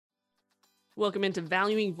Welcome into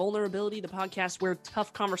Valuing Vulnerability, the podcast where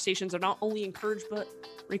tough conversations are not only encouraged, but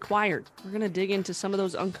required. We're going to dig into some of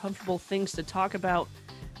those uncomfortable things to talk about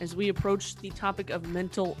as we approach the topic of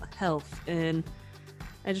mental health. And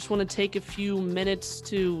I just want to take a few minutes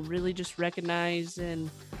to really just recognize and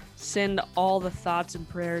send all the thoughts and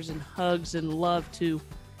prayers and hugs and love to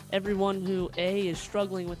everyone who A, is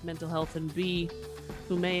struggling with mental health, and B,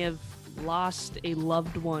 who may have lost a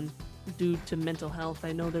loved one due to mental health.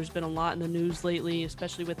 I know there's been a lot in the news lately,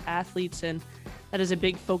 especially with athletes, and that is a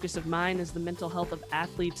big focus of mine, is the mental health of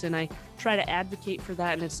athletes, and I try to advocate for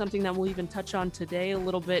that, and it's something that we'll even touch on today a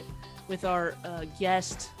little bit with our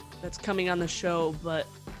guest that's coming on the show. But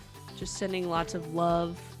just sending lots of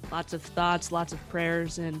love, lots of thoughts, lots of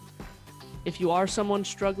prayers, and if you are someone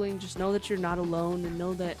struggling, just know that you're not alone, and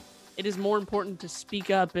know that it is more important to speak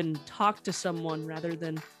up and talk to someone rather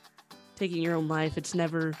than taking your own life. It's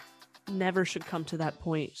never should come to that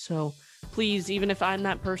point. So please, even if I'm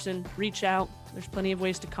that person, reach out. There's plenty of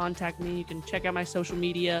ways to contact me. You can check out my social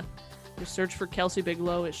media. Just search for Kelsey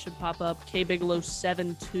Bigelow. It should pop up.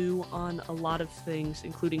 kbigelow72 on a lot of things,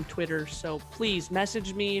 including Twitter. So please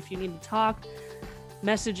message me if you need to talk.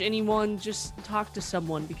 Message anyone. Just talk to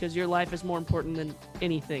someone, because your life is more important than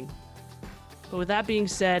anything. But with that being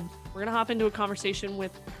said, we're going to hop into a conversation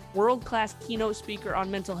with world-class keynote speaker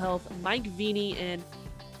on mental health, Mike Veny, and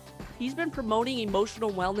he's been promoting emotional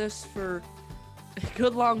wellness for a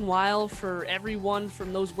good long while for everyone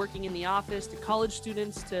from those working in the office to college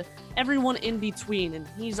students to everyone in between. And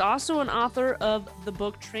he's also an author of the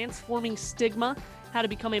book Transforming Stigma: How to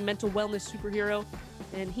Become a Mental Wellness Superhero.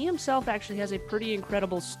 And he himself actually has a pretty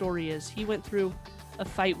incredible story, as he went through a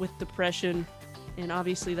fight with depression. And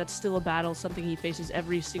obviously that's still a battle, something he faces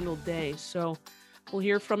every single day. So we'll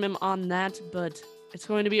hear from him on that, but it's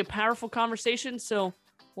going to be a powerful conversation. So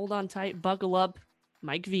hold on tight, buckle up,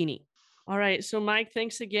 Mike Veny. All right, so Mike,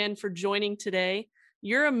 thanks again for joining today.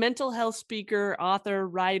 You're a mental health speaker, author,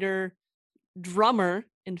 writer, drummer,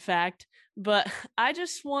 in fact, but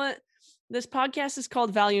this podcast is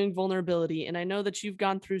called Valuing Vulnerability, and I know that you've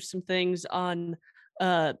gone through some things on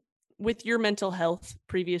with your mental health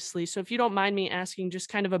previously. So if you don't mind me asking just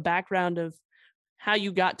kind of a background of how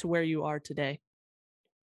you got to where you are today.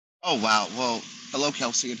 Oh, wow. Well, hello,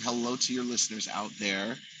 Kelsey, and hello to your listeners out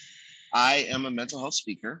there. I am a mental health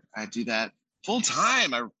speaker. I do that full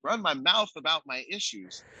time. I run my mouth about my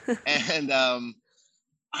issues. And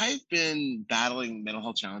I've been battling mental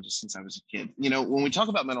health challenges since I was a kid. You know, when we talk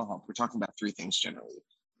about mental health, we're talking about three things generally: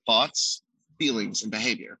 thoughts, feelings, and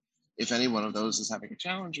behavior. If any one of those is having a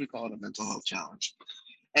challenge, we call it a mental health challenge.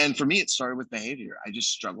 And for me, it started with behavior. I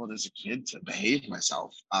just struggled as a kid to behave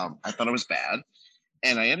myself. I thought I was bad.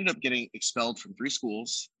 And I ended up getting expelled from three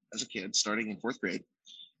schools as a kid, starting in fourth grade,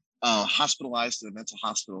 hospitalized in a mental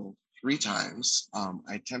hospital three times.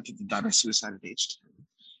 I attempted to die by suicide at age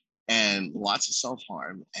 10, and lots of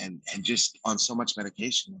self-harm, and just on so much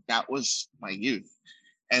medication. That was my youth.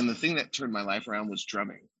 And the thing that turned my life around was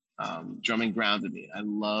drumming. Drumming grounded me. I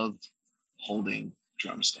loved holding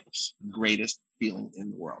drumsticks, greatest feeling in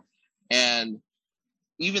the world. And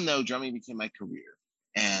even though drumming became my career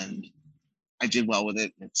and I did well with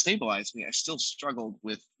it and it stabilized me, I still struggled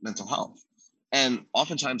with mental health. And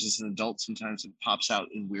oftentimes as an adult, sometimes it pops out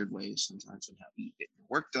in weird ways, sometimes in how you get your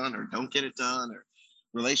work done or don't get it done, or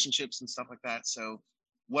relationships and stuff like that. So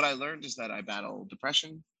what I learned is that I battle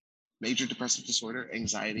depression, major depressive disorder,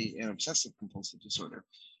 anxiety, and obsessive compulsive disorder.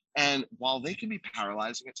 And while they can be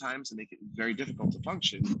paralyzing at times and make it very difficult to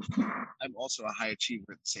function, I'm also a high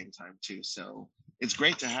achiever at the same time too. So it's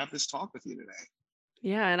great to have this talk with you today.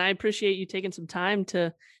 Yeah, and I appreciate you taking some time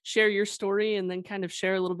to share your story and then kind of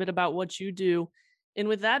share a little bit about what you do. And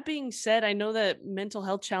with that being said, I know that mental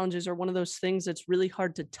health challenges are one of those things that's really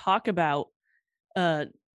hard to talk about. Uh,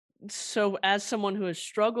 so as someone who has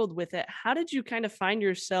struggled with it, how did you kind of find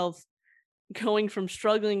yourself going from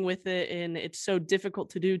struggling with it and it's so difficult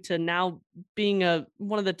to do to now being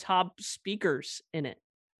one of the top speakers in it?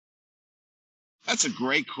 That's a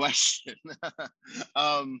great question.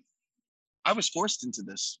 um, I was forced into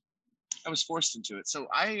this. I was forced into it. So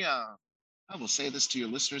I will say this to your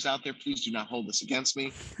listeners out there. Please do not hold this against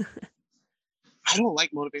me. I don't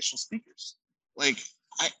like motivational speakers. Like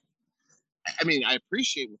I, I mean, I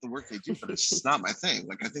appreciate what the work they do, but it's just not my thing.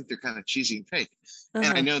 Like I think they're kind of cheesy and fake. And I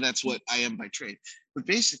Uh-huh. know that's what I am by trade. But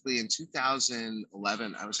basically, in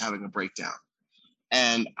 2011, I was having a breakdown,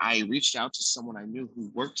 and I reached out to someone I knew who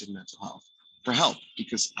worked in mental health for help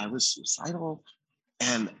because I was suicidal.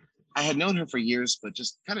 And I had known her for years, but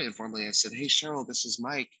just kind of informally, I said, "Hey, Cheryl, this is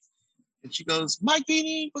Mike." And she goes, "Mike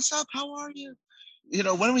Veny, what's up? How are you? You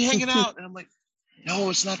know, when are we hanging out?" And I'm like, no,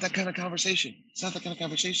 it's not that kind of conversation. It's not that kind of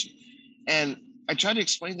conversation. And I tried to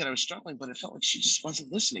explain that I was struggling, but it felt like she just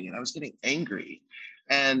wasn't listening and I was getting angry.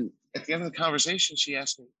 And at the end of the conversation, she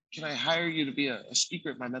asked me, can I hire you to be a speaker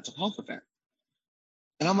at my mental health event?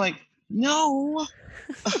 And I'm like, no,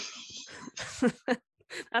 I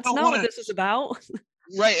That's don't not want what to. this is about.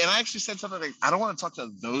 Right. And I actually said something like, I don't want to talk to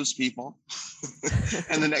those people.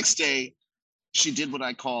 And the next day, she did what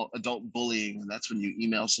I call adult bullying. And that's when you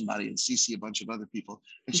email somebody and CC a bunch of other people.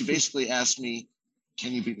 And she basically asked me,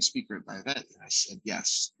 can you be the speaker at my event? And I said,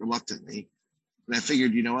 yes, reluctantly. And I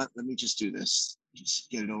figured, you know what? Let me just do this, just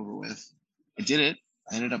get it over with. I did it.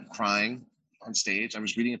 I ended up crying on stage. I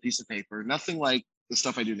was reading a piece of paper, nothing like the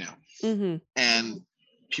stuff I do now. Hmm. And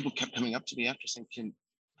people kept coming up to me after saying, can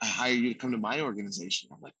I hire you to come to my organization?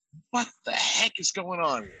 I'm like, what the heck is going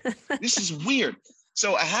on? This is weird.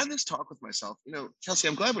 So I had this talk with myself. Kelsey,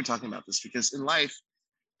 I'm glad we're talking about this because in life,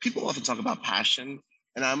 people often talk about passion.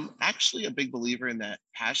 And I'm actually a big believer in that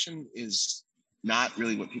passion is not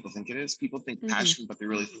really what people think it is. People think Hmm. passion, but they're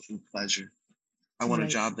really thinking pleasure. I want a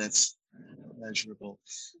Right. job that's pleasurable.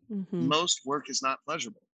 Hmm. Most work is not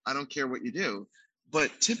pleasurable. I don't care what you do. But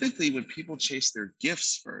typically, when people chase their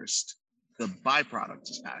gifts first, the byproduct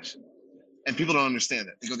is passion. And people don't understand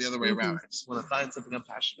it. They go the other way around. Hmm. I just want to find something I'm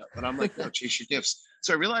passionate about. But I'm like, no, chase your gifts.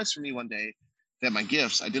 So I realized for me one day that my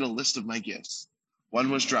gifts, I did a list of my gifts. One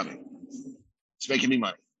was drumming. It's making me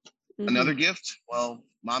money. Hmm. Another gift, well,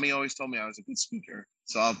 mommy always told me I was a good speaker.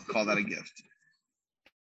 So I'll call that a gift.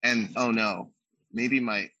 And oh no, maybe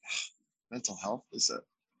my mental health is a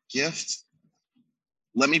gift.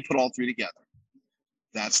 Let me put all three together.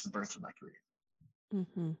 That's the birth of my career.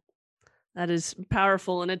 Hmm. That is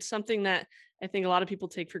powerful. And it's something that I think a lot of people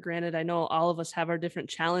take for granted. I know all of us have our different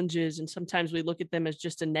challenges, and sometimes we look at them as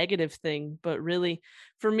just a negative thing. But really,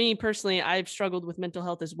 for me personally, I've struggled with mental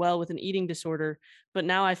health as well with an eating disorder. But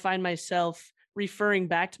now I find myself referring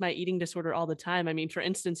back to my eating disorder all the time. I mean, for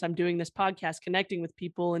instance, I'm doing this podcast, connecting with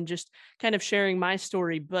people and just kind of sharing my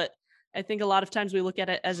story. But I think a lot of times we look at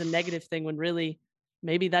it as a negative thing when really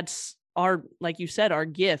maybe that's our, like you said, our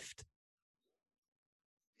gift.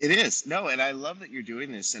 It is. No, and I love that you're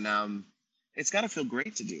doing this. And it's got to feel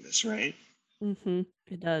great to do this, right?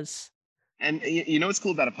 It does. And you know what's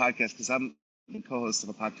cool about a podcast? Because I'm the co-host of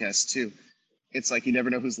a podcast too. It's like you never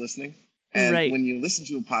know who's listening. And Right. when you listen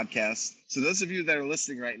to a podcast, so those of you that are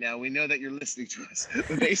listening right now, we know that you're listening to us.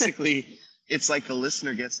 But basically, it's like the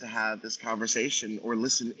listener gets to have this conversation or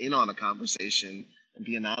listen in on a conversation and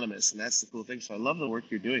be anonymous. And that's the cool thing. So I love the work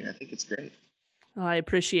you're doing. I think it's great. Oh, I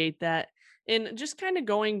appreciate that. And just kind of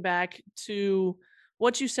going back to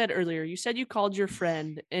what you said earlier, you said you called your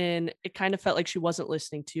friend and it kind of felt like she wasn't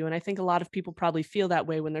listening to you. And I think a lot of people probably feel that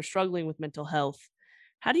way when they're struggling with mental health.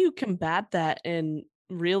 How do you combat that and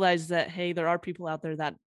realize that, hey, there are people out there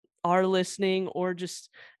that are listening, or just,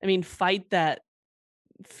 I mean, fight that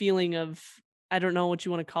feeling of, I don't know what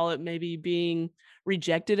you want to call it, maybe being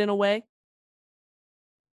rejected in a way?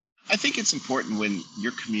 I think it's important when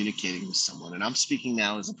you're communicating with someone, and I'm speaking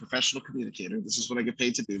now as a professional communicator. This is what I get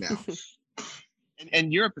paid to do now.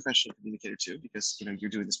 And you're a professional communicator too, because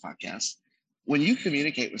you're doing this podcast. When you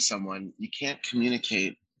communicate with someone, you can't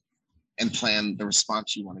communicate and plan the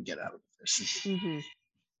response you want to get out of the person. Hmm.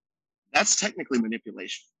 That's technically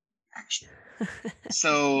manipulation, actually.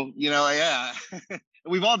 So, yeah,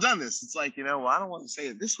 we've all done this. It's like, well, I don't want to say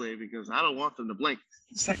it this way because I don't want them to blink.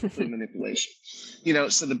 It's technically manipulation.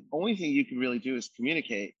 So the only thing you can really do is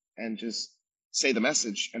communicate and just say the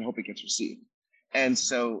message and hope it gets received. And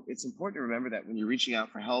so it's important to remember that when you're reaching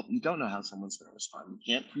out for help, you don't know how someone's going to respond. You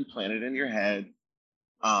can't pre-plan it in your head.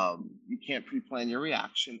 You can't pre-plan your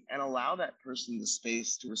reaction and allow that person the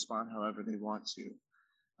space to respond however they want to.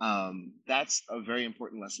 That's a very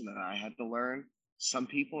important lesson that I had to learn. Some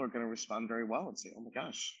people are going to respond very well and say, "Oh my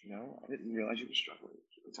gosh, I didn't realize you were struggling.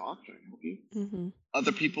 Can we talk? Can I help you?" Hmm.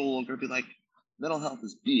 Other people are going to be like, "Mental health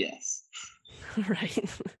is BS."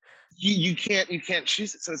 Right. You can't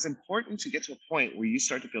choose it. So it's important to get to a point where you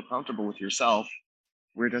start to feel comfortable with yourself,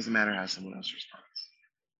 where it doesn't matter how someone else responds.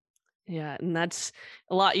 Yeah, and that's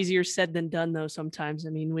a lot easier said than done though sometimes. I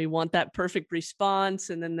mean, we want that perfect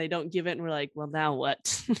response and then they don't give it and we're like, "Well, now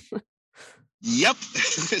what?" Yep,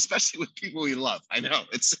 especially with people we love. I know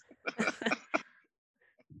it's.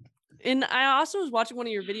 And I also was watching one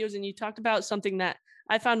of your videos and you talked about something that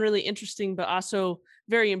I found really interesting but also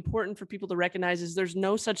very important for people to recognize is there's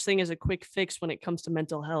no such thing as a quick fix when it comes to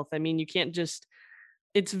mental health. I mean, you can't just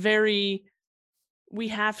it's very we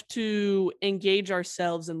have to engage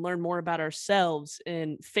ourselves and learn more about ourselves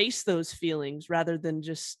and face those feelings rather than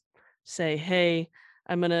just say, "Hey,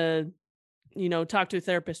 I'm going to, talk to a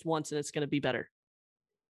therapist once and it's going to be better."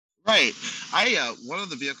 Right. One of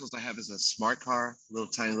the vehicles I have is a smart car, little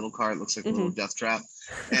tiny little car. It looks like a little Hmm. death trap.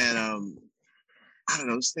 And I don't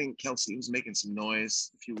know, this thing, Kelsey, was making some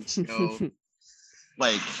noise a few weeks ago,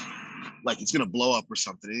 like it's gonna blow up or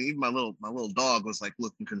something. And even my little dog was like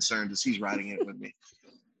looking concerned as he's riding it with me.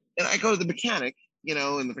 And I go to the mechanic,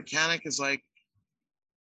 and the mechanic is like,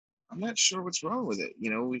 I'm not sure what's wrong with it.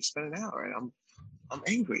 We've spent an hour and I'm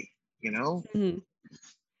angry, you know. Hmm.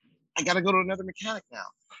 I gotta go to another mechanic now.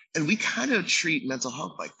 And we kind of treat mental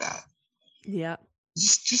health like that. Yeah.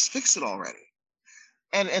 Just fix it already.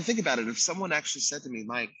 And think about it. If someone actually said to me,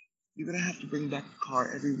 Mike, you're gonna have to bring back the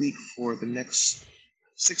car every week for the next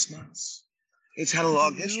 6 months. It's had a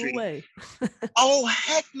long No history. way. Oh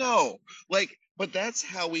heck no. But that's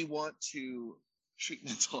how we want to treat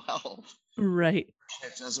mental health. Right.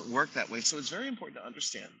 It doesn't work that way. So it's very important to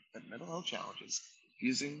understand that mental health challenges,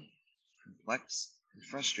 confusing, complex, and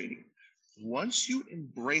frustrating. Once you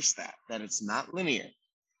embrace that it's not linear,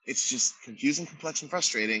 it's just confusing, complex, and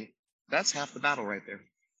frustrating, that's half the battle right there.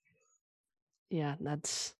 Yeah,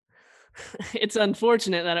 that's it's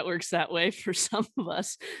unfortunate that it works that way for some of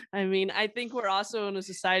us. I mean, I think we're also in a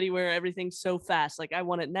society where everything's so fast. Like, I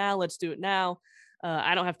want it now. Let's do it now.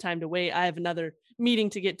 I don't have time to wait. I have another meeting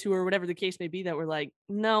to get to, or whatever the case may be. That we're like,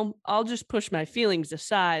 no, I'll just push my feelings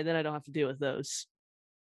aside. Then I don't have to deal with those.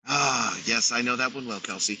 Ah, yes, I know that one well,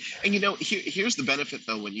 Kelsey. And here's the benefit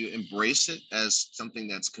though, when you embrace it as something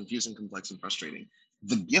that's confusing, complex, and frustrating.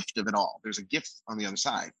 The gift of it all, there's a gift on the other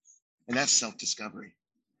side, and that's self-discovery.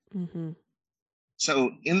 Hmm.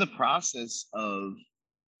 So, in the process of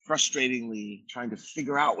frustratingly trying to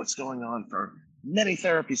figure out what's going on for many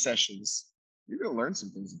therapy sessions, you're going to learn some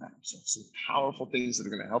things about yourself, some powerful things that are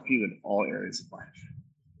going to help you in all areas of life.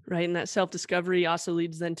 Right. And that self discovery also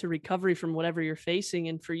leads then to recovery from whatever you're facing.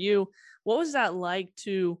 And for you, what was that like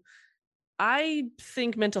to? I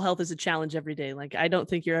think mental health is a challenge every day. Like, I don't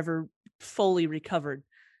think you're ever fully recovered.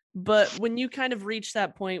 But when you kind of reach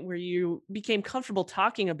that point where you became comfortable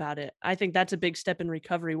talking about it, I think that's a big step in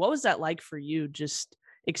recovery. What was that like for you, just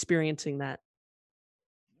experiencing that?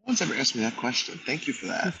 No one's ever asked me that question. Thank you for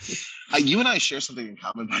that. You and I share something in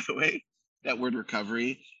common, by the way. That word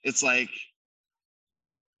recovery. It's like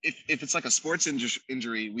if it's like a sports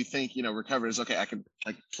injury, we think recover is okay. I can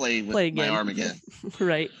like play with Play my again. arm again.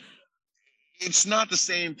 Right. It's not the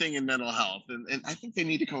same thing in mental health, and I think they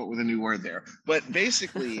need to come up with a new word there. But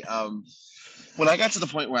basically, when I got to the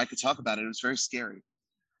point where I could talk about it, it was very scary.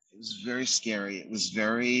 It was very scary. It was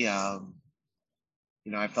very, I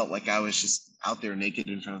felt like I was just out there naked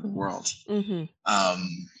in front of the world. Hmm. Um,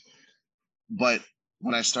 but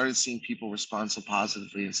when I started seeing people respond so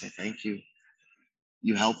positively and say, thank you,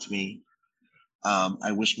 you helped me.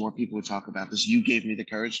 I wish more people would talk about this. You gave me the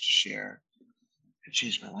courage to share. It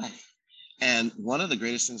changed my life. And one of the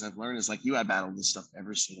greatest things I've learned is like you, I battle this stuff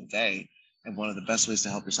every single day. And one of the best ways to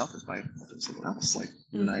help yourself is by helping someone else, like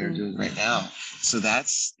you and I are Hmm. doing right now. So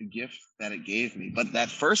that's the gift that it gave me. But that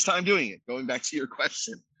first time doing it, going back to your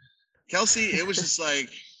question, Kelsey, it was just like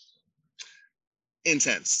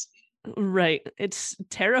intense. Right. It's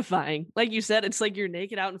terrifying. Like you said, it's like you're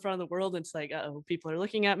naked out in front of the world. And it's like, oh, people are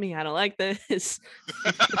looking at me. I don't like this.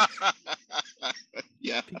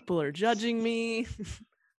 Yeah. People are judging me.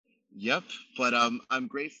 Yep. But I'm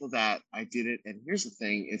grateful that I did it. And here's the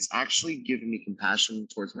thing, it's actually given me compassion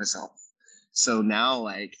towards myself. So now,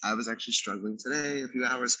 like, I was actually struggling today a few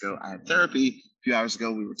hours ago. I had therapy a few hours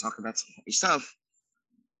ago. We were talking about some heavy stuff.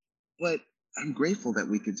 But I'm grateful that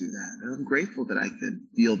we could do that. And I'm grateful that I could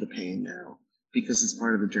feel the pain now because it's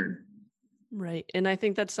part of the journey. Right. And I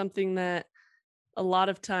think that's something that a lot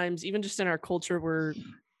of times, even just in our culture, we're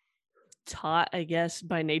taught, I guess,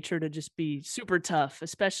 by nature to just be super tough,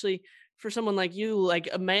 especially for someone like you. Like,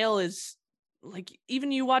 a male is like,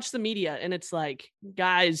 even you watch the media and it's like,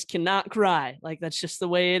 guys cannot cry. Like, that's just the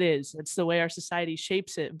way it is. It's the way our society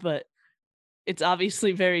shapes it. But it's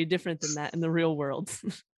obviously very different than that in the real world.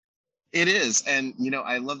 It is. And,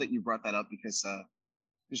 I love that you brought that up because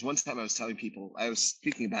there's one time I was telling people, I was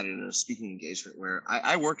speaking about it in a speaking engagement where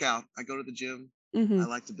I work out, I go to the gym. I Hmm.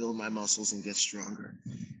 like to build my muscles and get stronger.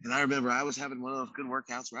 And I remember I was having one of those good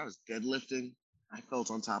workouts where I was deadlifting. I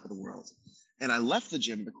felt on top of the world. And I left the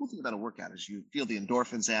gym. The cool thing about a workout is you feel the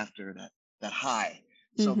endorphins after that high.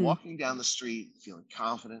 So I'm Hmm. walking down the street, feeling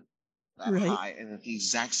confident, that Right. high, and at the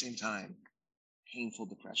exact same time, painful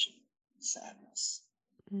depression, sadness,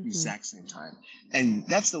 the Hmm. exact same time. And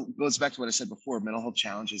that's the goes back to what I said before. Mental health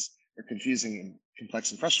challenges are confusing and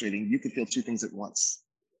complex and frustrating. You can feel two things at once,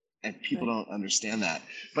 and people Right. don't understand that.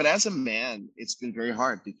 But as a man, it's been very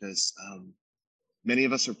hard because Many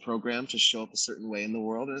of us are programmed to show up a certain way in the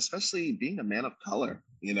world, and especially being a man of color,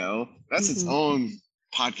 that's its Mm-hmm. own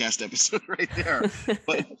podcast episode right there.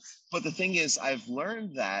 But the thing is, I've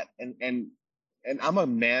learned that, and I'm a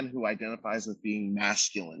man who identifies with being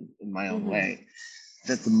masculine in my own Mm-hmm. way,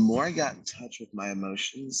 that the more I got in touch with my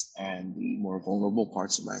emotions and the more vulnerable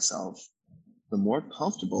parts of myself, the more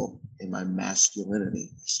comfortable in my masculinity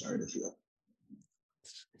I started to feel.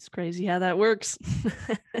 It's crazy how that works.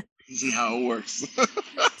 See how it works.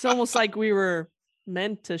 It's almost like we were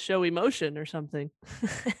meant to show emotion or something.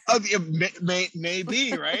 Oh, yeah,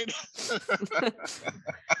 maybe, right?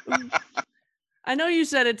 I know you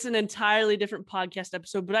said it's an entirely different podcast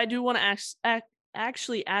episode, but I do want to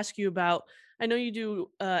actually ask you about. I know you do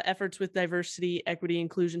efforts with diversity, equity,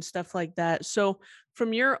 inclusion, stuff like that. So,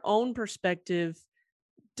 from your own perspective,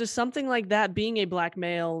 does something like that, being a Black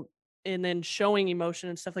male and then showing emotion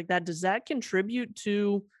and stuff like that, does that contribute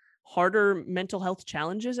to harder mental health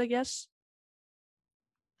challenges, I guess?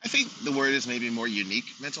 I think the word is maybe more unique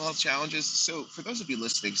mental health challenges. So, for those of you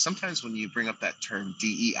listening, sometimes when you bring up that term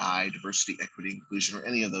DEI, diversity, equity, inclusion, or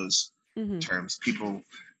any of those Hmm. terms, people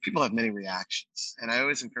have many reactions, and I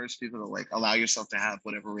always encourage people to like allow yourself to have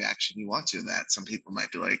whatever reaction you want to that. Some people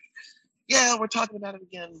might be like, yeah, we're talking about it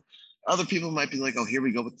again. Other people might be like, oh, here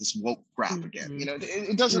we go with this woke crap again. Hmm.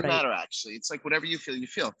 It doesn't Right. matter, actually. It's like whatever you feel, you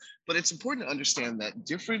feel. But it's important to understand that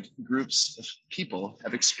different groups of people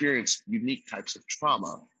have experienced unique types of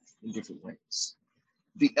trauma in different ways.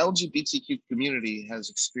 The LGBTQ community has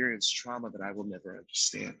experienced trauma that I will never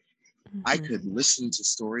understand. I Hmm. could listen to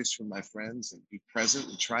stories from my friends and be present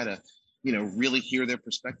and try to, really hear their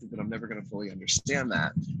perspective, but I'm never going to fully understand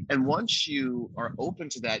that. And once you are open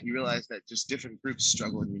to that, you realize that just different groups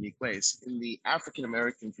struggle in unique ways. In the African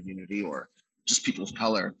American community or just people of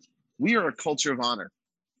color, we are a culture of honor.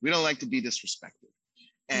 We don't like to be disrespected.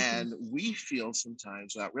 Hmm. And we feel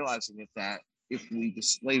sometimes without realizing it that if we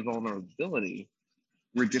display vulnerability,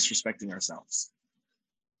 we're disrespecting ourselves.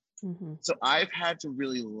 Hmm. So I've had to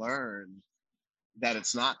really learn that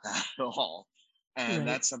it's not that at all. And Right.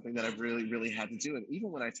 that's something that I've really, really had to do. And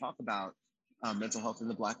even when I talk about mental health in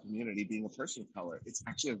the Black community, being a person of color, it's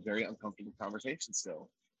actually a very uncomfortable conversation still.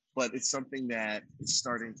 But it's something that is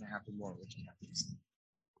starting to happen more, which happens.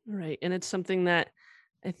 Right. And it's something that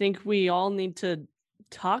I think we all need to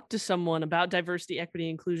talk to someone about diversity, equity,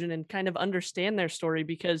 inclusion, and kind of understand their story.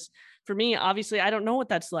 Because for me, obviously, I don't know what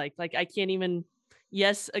that's like. Like, I can't even,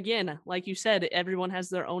 yes, again, like you said, everyone has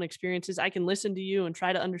their own experiences. I can listen to you and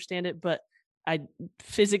try to understand it, but I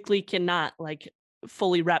physically cannot like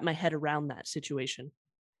fully wrap my head around that situation.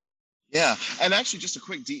 Yeah. And actually, just a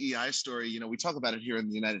quick DEI story. We talk about it here in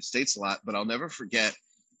the United States a lot, but I'll never forget.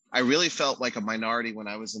 I really felt like a minority when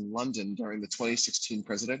I was in London during the 2016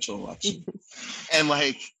 presidential election. And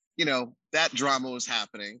that drama was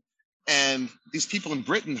happening. And these people in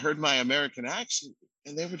Britain heard my American accent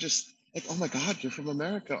and they were just like, oh my God, you're from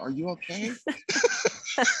America. Are you okay?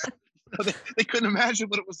 They couldn't imagine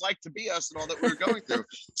what it was like to be us and all that we were going through.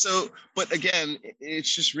 So, but again,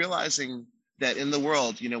 it's just realizing that in the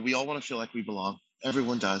world, we all want to feel like we belong.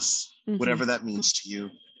 Everyone does, Hmm. whatever that means to you.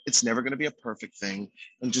 It's never going to be a perfect thing.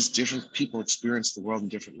 And just different people experience the world in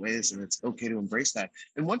different ways. And it's okay to embrace that.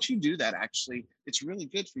 And once you do that, actually, it's really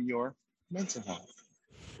good for your mental health.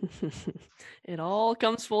 It all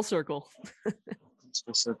comes full circle. It's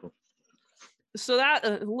full circle. So that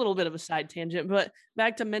a little bit of a side tangent, but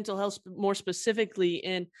back to mental health more specifically.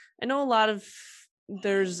 And I know a lot of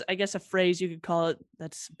there's, I guess, a phrase you could call it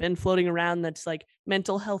that's been floating around that's like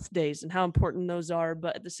mental health days and how important those are.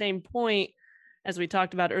 But at the same point, as we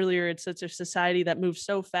talked about earlier, it's such a society that moves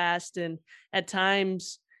so fast. And at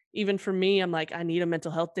times, even for me, I'm like, I need a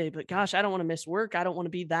mental health day, but gosh, I don't want to miss work. I don't want to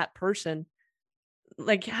be that person.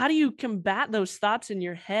 Like, how do you combat those thoughts in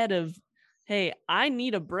your head of, hey, I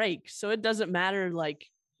need a break, so it doesn't matter like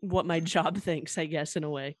what my job thinks, I guess, in a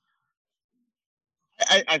way.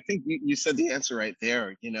 I think you said the answer right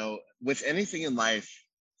there. With anything in life,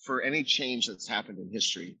 for any change that's happened in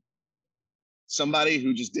history, somebody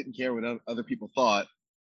who just didn't care what other people thought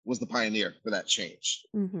was the pioneer for that change.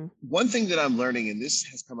 Mm-hmm. One thing that I'm learning, and this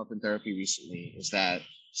has come up in therapy recently, is that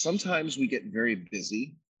sometimes we get very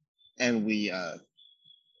busy and we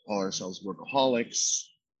call ourselves workaholics.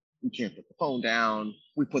 We can't put the phone down.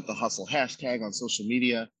 We put the hustle hashtag on social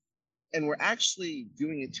media, and we're actually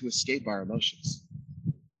doing it to escape our emotions.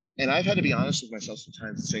 And I've had to be honest with myself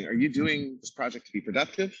sometimes and saying, are you doing this project to be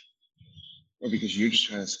productive or because you're just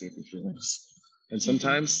trying to escape your feelings? And Mm-hmm.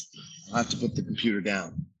 sometimes I'll have to put the computer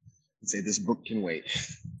down and say, this book can wait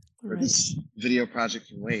or Right. this video project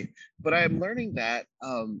can wait. But I am learning that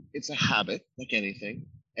it's a habit like anything.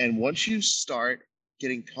 And once you start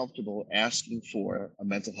getting comfortable asking for a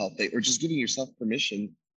mental health day, or just giving yourself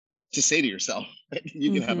permission to say to yourself,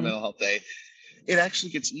 you can have a Mm-hmm. mental health day, it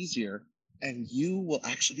actually gets easier and you will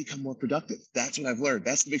actually become more productive. That's what I've learned.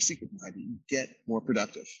 That's the big secret behind it. You get more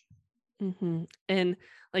productive. Mm-hmm. And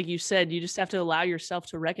like you said, you just have to allow yourself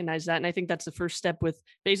to recognize that. And I think that's the first step with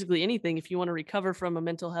basically anything. If you want to recover from a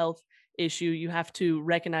mental health issue, you have to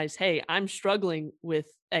recognize, hey, I'm struggling with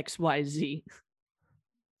XYZ.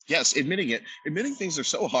 Yes, admitting it. Admitting things are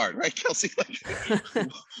so hard, right, Kelsey? Like,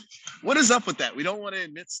 what is up with that? We don't want to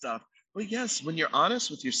admit stuff. Well, yes, when you're honest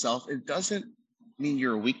with yourself, it doesn't mean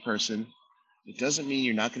you're a weak person. It doesn't mean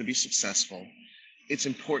you're not going to be successful. It's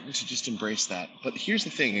important to just embrace that. But here's the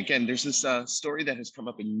thing. Again, there's this story that has come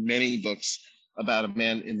up in many books about a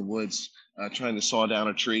man in the woods trying to saw down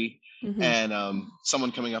a tree, Mm-hmm. and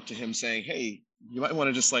someone coming up to him saying, "Hey, you might want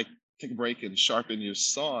to just like take a break and sharpen your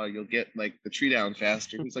saw. You'll get like the tree down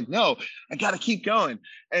faster." He's like, "No, I got to keep going."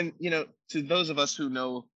 And to those of us who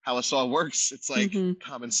know how a saw works, it's like Mm-hmm.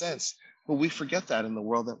 common sense. But we forget that in the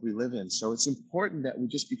world that we live in. So it's important that we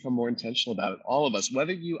just become more intentional about it. All of us,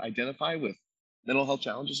 whether you identify with mental health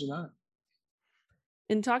challenges or not.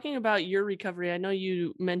 In talking about your recovery, I know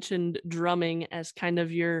you mentioned drumming as kind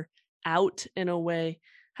of your out in a way.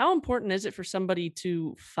 How important is it for somebody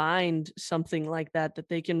to find something like that that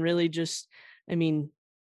they can really just, I mean,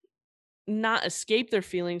 not escape their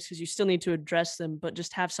feelings because you still need to address them, but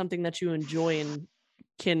just have something that you enjoy and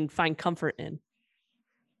can find comfort in?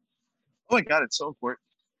 Oh my God, it's so important.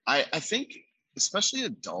 I think especially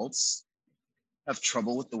adults have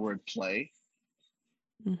trouble with the word play.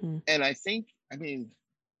 Mm-hmm. And I mean,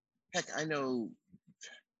 heck, I know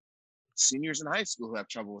seniors in high school who have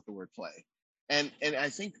trouble with the word play. And I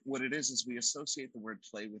think what it is we associate the word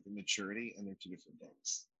play with immaturity, and they're two different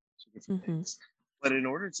things. Two different Mm-hmm. things. But in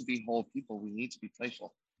order to be whole people, we need to be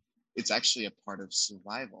playful. It's actually a part of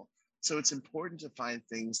survival. So it's important to find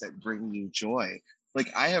things that bring you joy. Like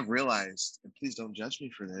I have realized, and please don't judge me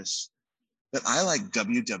for this, that I like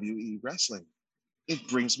WWE wrestling. It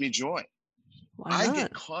brings me joy. Why I not?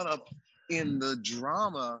 get caught up in the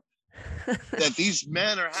drama that these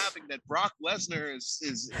men are having, that Brock Lesnar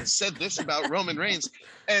is said this about Roman Reigns,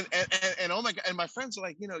 and oh my God, and my friends are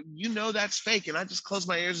like, that's fake, and I just close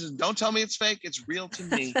my ears and don't tell me it's fake. It's real to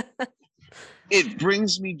me. It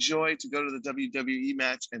brings me joy to go to the WWE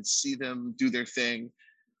match and see them do their thing.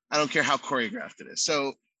 I don't care how choreographed it is.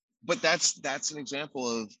 So, but that's an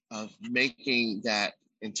example of making that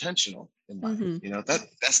intentional in life. Mm-hmm.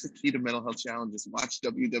 That's the key to mental health challenges. Watch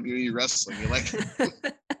WWE wrestling. You're like,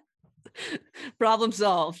 Problem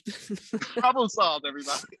solved. problem solved,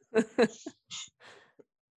 everybody.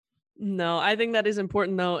 No, I think that is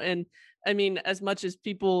important though. And I mean, as much as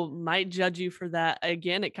people might judge you for that,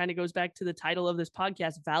 again, it kind of goes back to the title of this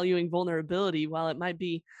podcast, valuing vulnerability. While it might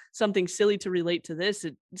be something silly to relate to this,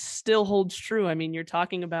 it still holds true. I mean, you're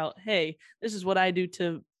talking about, hey, this is what I do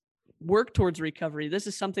to work towards recovery. This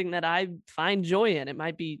is something that I find joy in. It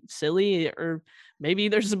might be silly, or maybe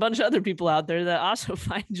there's a bunch of other people out there that also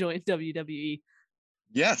find joy in WWE.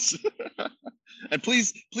 Yes. And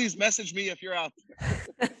please message me if you're out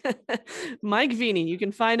Mike Veny, you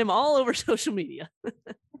can find him all over social media.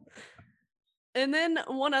 And then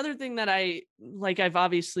one other thing that I've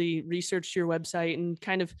obviously researched your website and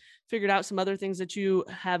kind of figured out some other things that you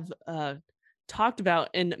have talked about.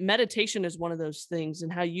 And meditation is one of those things,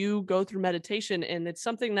 and how you go through meditation. And it's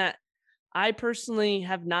something that I personally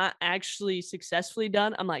have not actually successfully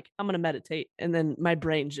done. I'm like, I'm going to meditate. And then my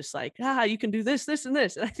brain's just like, you can do this, this, and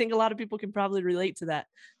this. And I think a lot of people can probably relate to that.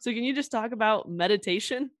 So can you just talk about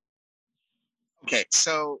meditation? Okay,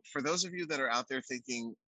 so for those of you that are out there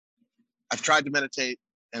thinking, I've tried to meditate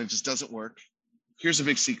and it just doesn't work, here's a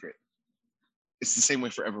big secret. It's the same way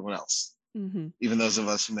for everyone else, Mm-hmm. even those of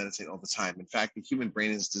us who meditate all the time. In fact, the human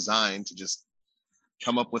brain is designed to just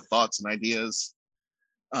come up with thoughts and ideas,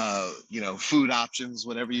 food options,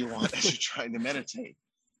 whatever you want as you're trying to meditate.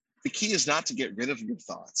 The key is not to get rid of your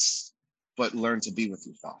thoughts, but learn to be with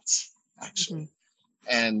your thoughts, actually. Mm-hmm.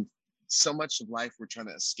 And so much of life, we're trying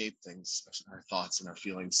to escape things, our thoughts and our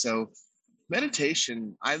feelings. So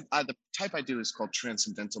meditation, the type I do is called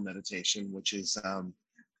transcendental meditation, which is,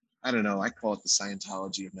 I don't know, I call it the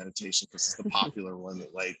Scientology of meditation because it's the popular one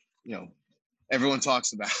that everyone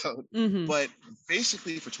talks about. Mm-hmm. But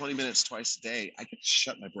basically for 20 minutes twice a day, I get to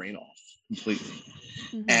shut my brain off completely.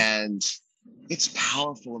 Mm-hmm. And it's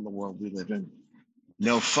powerful in the world we live in.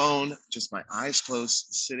 No phone, just my eyes closed,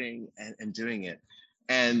 sitting and doing it.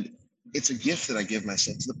 And it's a gift that I give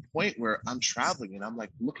myself, to the point where I'm traveling and I'm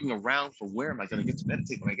like looking around for where am I going to get to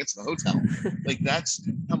meditate when I get to the hotel. Like that's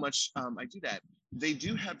how much I do that. they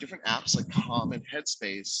do have different apps like Calm and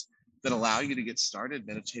Headspace that allow you to get started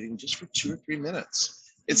meditating just for 2 or 3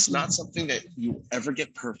 minutes. It's not something that you ever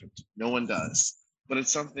get perfect. No one does. But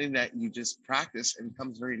it's something that you just practice and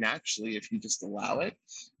comes very naturally if you just allow it.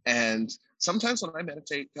 And sometimes when I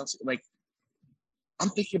meditate, Kelsey, like I'm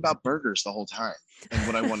thinking about burgers the whole time and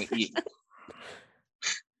what I want to eat.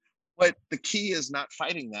 But the key is not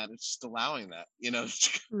fighting that; it's just allowing that,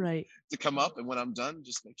 Right. to come up. And when I'm done,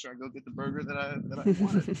 just make sure I go get the burger that I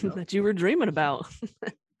wanted. That you were dreaming about.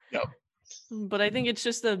 Yep. But I think it's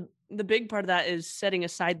just the big part of that is setting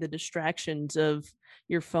aside the distractions of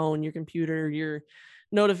your phone, your computer, your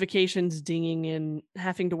notifications dinging and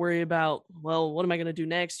having to worry about, well, what am I going to do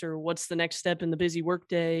next, or what's the next step in the busy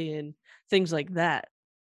workday and things like that.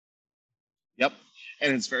 Yep.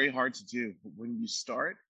 And it's very hard to do. But when you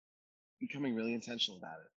start becoming really intentional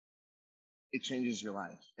about it changes your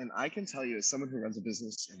life. And I can tell you, as someone who runs a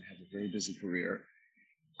business and has a very busy career,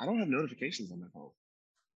 I don't have notifications on my phone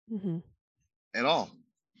Mm-hmm. at all.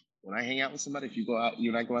 When I hang out with somebody, if you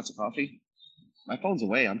and I go out to coffee, my phone's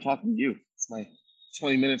away. I'm talking to you. It's my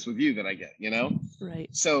 20 minutes with you that I get. Right.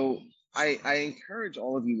 So I encourage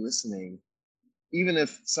all of you listening, even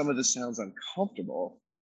if some of this sounds uncomfortable,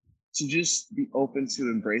 to just be open to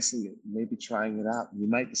embracing it, maybe trying it out. You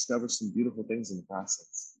might discover some beautiful things in the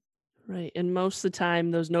process. Right. And most of the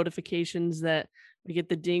time, those notifications that we get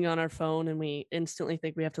the ding on our phone and we instantly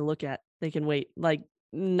think we have to look at, they can wait. Like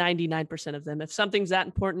 99% of them. If something's that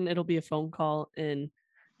important, it'll be a phone call. And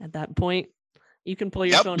at that point, you can pull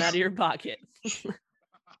your Yep. phone out of your pocket.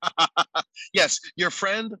 Yes, your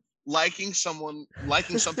friend liking something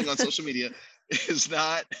on social media is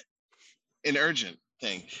not an urgent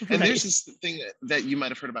thing. And Right. there's this thing that you might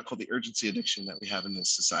have heard about called the urgency addiction that we have in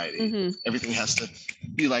this society. Mm-hmm. Everything has to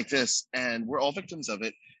be like this, and we're all victims of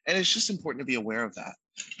it. And it's just important to be aware of that,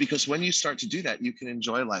 because when you start to do that, you can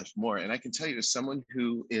enjoy life more. And I can tell you, as someone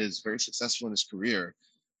who is very successful in his career,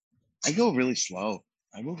 I go really slow.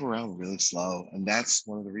 I move around really slow. And that's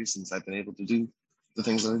one of the reasons I've been able to do the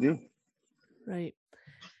things that I do. Right.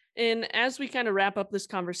 And as we kind of wrap up this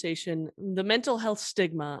conversation, the mental health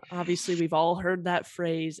stigma, obviously, we've all heard that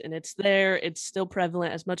phrase and it's there. It's still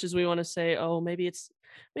prevalent. As much as we want to say, oh, maybe it's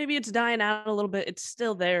dying out a little bit, it's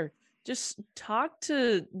still there. Just talk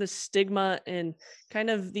to the stigma and kind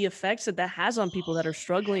of the effects that has on people that are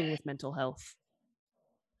struggling with mental health.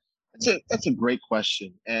 That's a great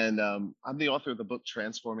question. And I'm the author of the book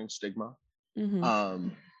Transforming Stigma. Mm-hmm.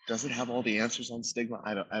 Does it have all the answers on stigma?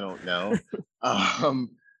 I don't know. um,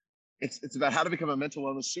 it's about how to become a mental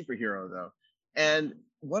wellness superhero, though. And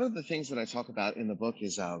one of the things that I talk about in the book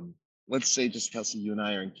is, let's say, just Kelsey, you and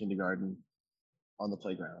I are in kindergarten on the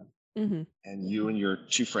playground, Mm-hmm. and you and your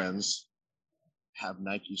two friends have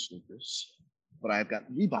Nike sneakers, but I've got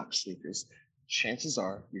Reebok sneakers. Chances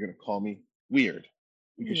are you're going to call me weird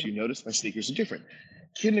because you notice my sneakers are different.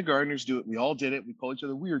 Kindergartners do it. We all did it. We call each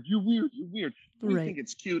other weird. You're weird. You're weird. We think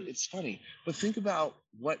it's cute. It's funny. But think about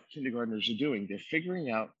what kindergartners are doing. They're figuring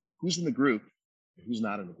out who's in the group and who's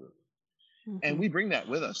not in the group. Mm-hmm. And we bring that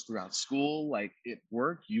with us throughout school, like at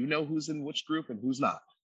work. You know who's in which group and who's not.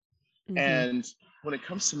 Mm-hmm. And when it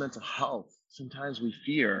comes to mental health, sometimes we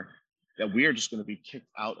fear that we are just going to be kicked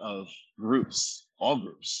out of groups, all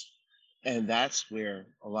groups. And that's where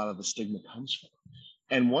a lot of the stigma comes from.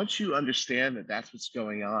 And once you understand that that's what's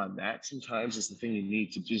going on, that sometimes is the thing you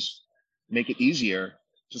need to just make it easier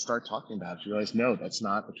to start talking about it. You realize, no, that's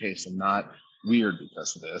not the case. I'm not weird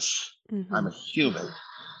because of this. Mm-hmm. I'm a human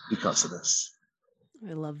because of this.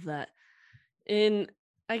 I love that. And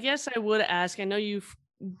I guess I would ask, I know you've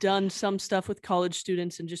done some stuff with college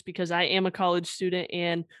students, and just because I am a college student,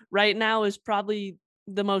 and right now is probably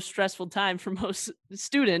the most stressful time for most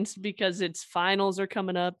students because it's finals are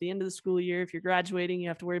coming up, the end of the school year. If you're graduating, you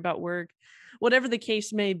have to worry about work, whatever the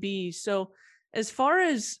case may be. So as far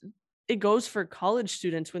as it goes for college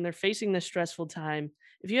students, when they're facing this stressful time,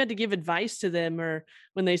 if you had to give advice to them, or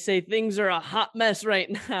when they say things are a hot mess right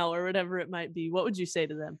now, or whatever it might be, what would you say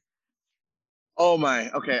to them? Oh my,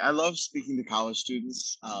 okay. I love speaking to college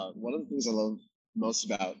students. One of the things I love most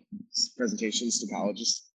about presentations to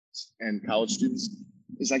colleges and college students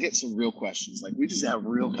is I get some real questions. Like, we just have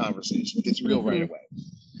real conversation. It gets real right away.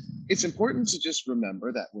 It's important to just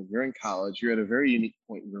remember that when you're in college, you're at a very unique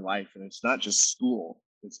point in your life, and it's not just school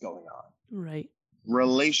that's going on. Right.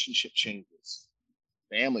 Relationship changes,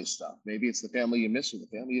 family stuff. Maybe it's the family you miss or the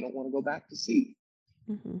family you don't want to go back to see.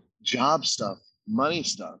 Mm-hmm. Job stuff, money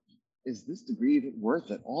stuff. Is this degree even worth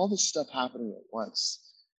it? All this stuff happening at once.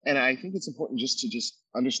 And I think it's important just to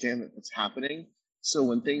understand that it's happening. So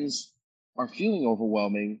when things are feeling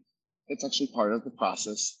overwhelming, it's actually part of the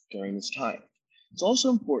process during this time. It's also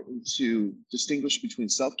important to distinguish between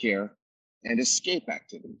self-care and escape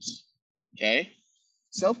activities. Okay?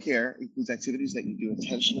 Self-care includes activities that you do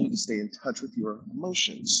intentionally to stay in touch with your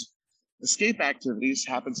emotions. Escape activities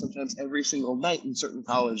happen sometimes every single night in certain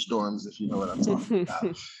college dorms, if you know what I'm talking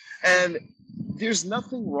about. And there's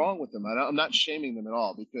nothing wrong with them. I'm not shaming them at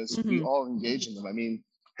all because we all engage in them. I mean,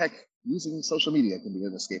 heck, using social media can be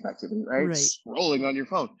an escape activity, right? Scrolling on your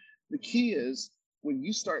phone. The key is when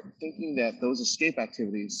you start thinking that those escape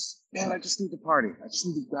activities, man, I just need to party. I just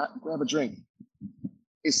need to grab a drink,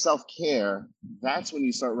 is self-care, that's when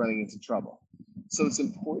you start running into trouble. So it's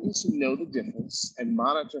important to know the difference and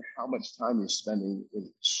monitor how much time you're spending in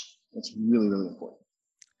each. That's really, really important.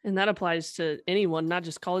 And that applies to anyone, not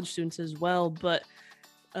just college students as well. But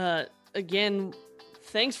again,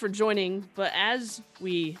 thanks for joining. But as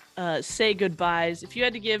we say goodbyes, if you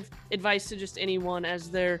had to give advice to just anyone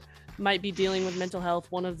as they're might be dealing with mental health,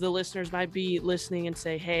 one of the listeners might be listening and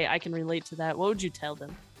say, hey, I can relate to that, what would you tell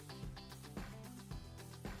them?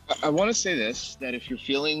 I want to say this, that if you're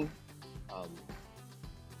feeling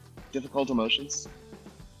difficult emotions,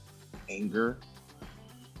 anger,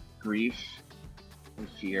 grief, and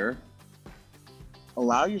fear,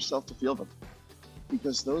 allow yourself to feel them,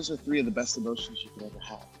 because those are three of the best emotions you can ever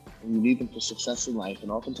have. And you need them for success in life. And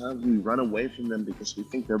oftentimes we run away from them because we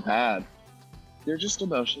think they're bad. They're just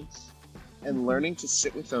emotions. And learning to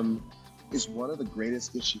sit with them is one of the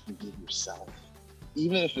greatest gifts you can give yourself,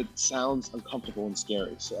 even if it sounds uncomfortable and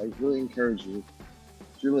scary. So I really encourage you,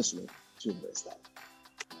 if you're listening, to embrace that.